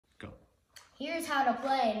Here's how to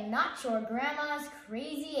play Not Your Grandma's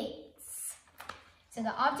Crazy 8's. So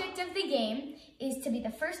the object of the game is to be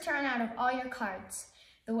the first to run out of all your cards.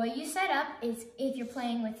 The way you set up is if you're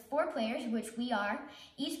playing with 4 players, which we are,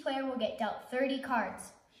 each player will get dealt 30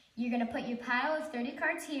 cards. You're going to put your pile of 30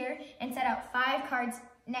 cards here and set out 5 cards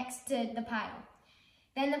next to the pile.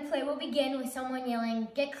 Then the play will begin with someone yelling,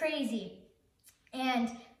 "Get crazy,"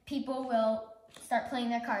 and people will start playing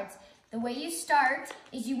their cards. The way you start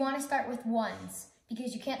is you want to start with 1s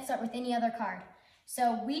because you can't start with any other card.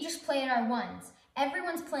 So we just played our 1s.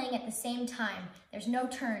 Everyone's playing at the same time. There's no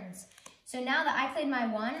turns. So now that I played my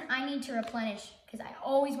 1, I need to replenish because I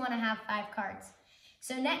always want to have 5 cards.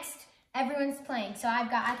 So next, everyone's playing. So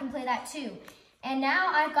I can play that too. And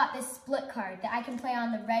now I've got this split card that I can play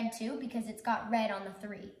on the red too because it's got red on the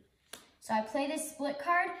 3. So I play this split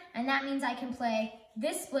card, and that means I can play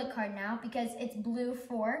this split card now because it's blue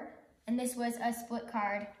 4, and this was a split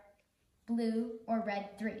card, blue or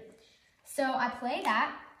red 3. So I play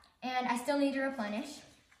that, and I still need to replenish.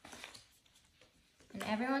 And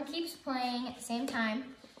everyone keeps playing at the same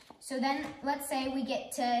time. So then let's say we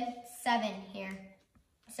get to 7 here.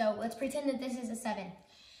 So let's pretend that this is a 7.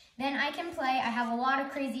 Then I can play, I have a lot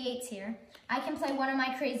of crazy 8s here. I can play one of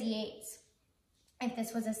my crazy 8s if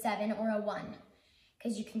this was a 7 or a 1,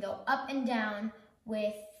 because you can go up and down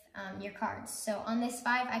with your cards. So on this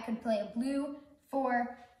 5, I could play a blue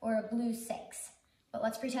 4 or a blue 6. But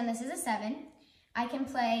let's pretend this is a 7. I can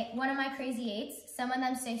play one of my crazy 8s. Some of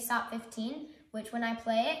them say stop 15, which when I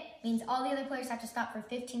play it means all the other players have to stop for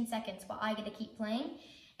 15 seconds while I get to keep playing.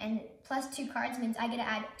 And plus 2 cards means I get to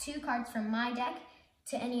add 2 cards from my deck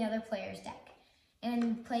to any other player's deck.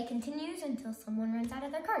 And play continues until someone runs out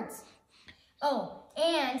of their cards. Oh,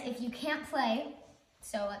 and if you can't play,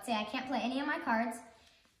 so let's say I can't play any of my cards,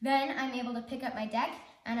 then I'm able to pick up my deck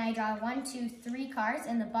and I draw 1, 2, 3 cards,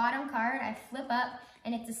 and the bottom card I flip up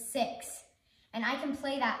and it's a 6. And I can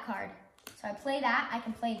play that card. So I play that, I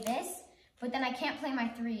can play this, but then I can't play my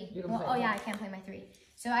 3. Well, oh yeah, I can't play my 3.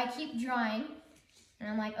 So I keep drawing and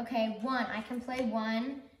I'm like, okay, 1, I can play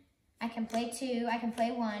 1, I can play 2, I can play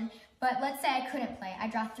 1, but let's say I couldn't play. I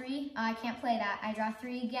draw 3, I can't play that. I draw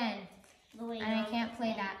 3 again, and I can't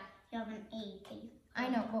play that. You have an 8. I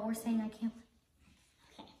know, but we're saying I can't play.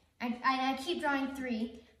 Okay. I keep drawing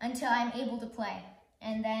 3 until I'm able to play.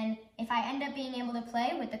 And then if I end up being able to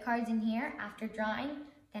play with the cards in here after drawing,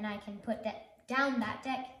 then I can put down that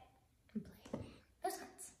deck and play those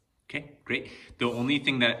cards. Okay, great. The only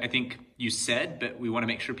thing that I think you said, but we want to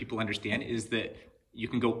make sure people understand, is that you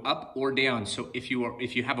can go up or down. So if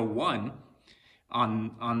you have a 1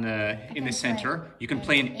 in the center, you can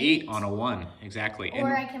play an 8 on a 1. Exactly.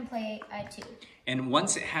 Or I can play a 2. And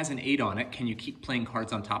once it has an 8 on it, can you keep playing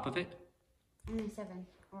cards on top of it? 7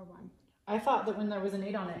 or 1. I thought that when there was an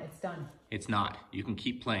 8 on it, it's done. It's not. You can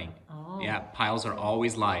keep playing. Oh. Yeah, piles are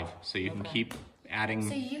always live, so you can keep adding.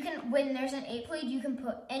 So you can, when there's an 8 played, you can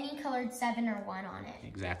put any colored 7 or 1 on it.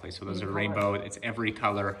 Exactly. So those are rainbow. It's every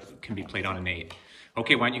color can be played on an 8.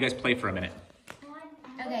 Okay, why don't you guys play for a minute?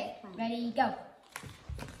 Okay, ready, go.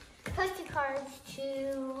 Plus 2 cards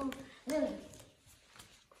to Lily.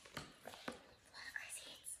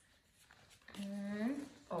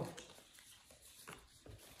 Oh.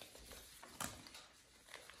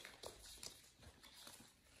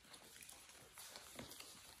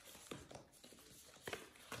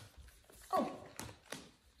 Oh.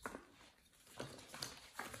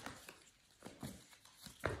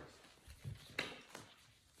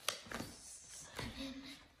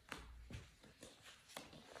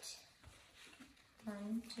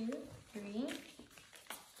 One, 2, 3.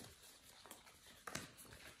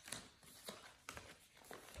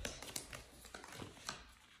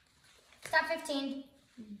 Stop 15.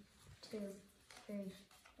 2, 3,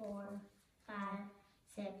 4, 5,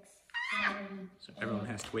 6, 7. So everyone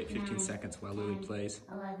has to wait 15 9, seconds while Lily 10, plays.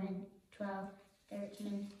 11, 12,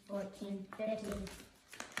 13, 14, 15.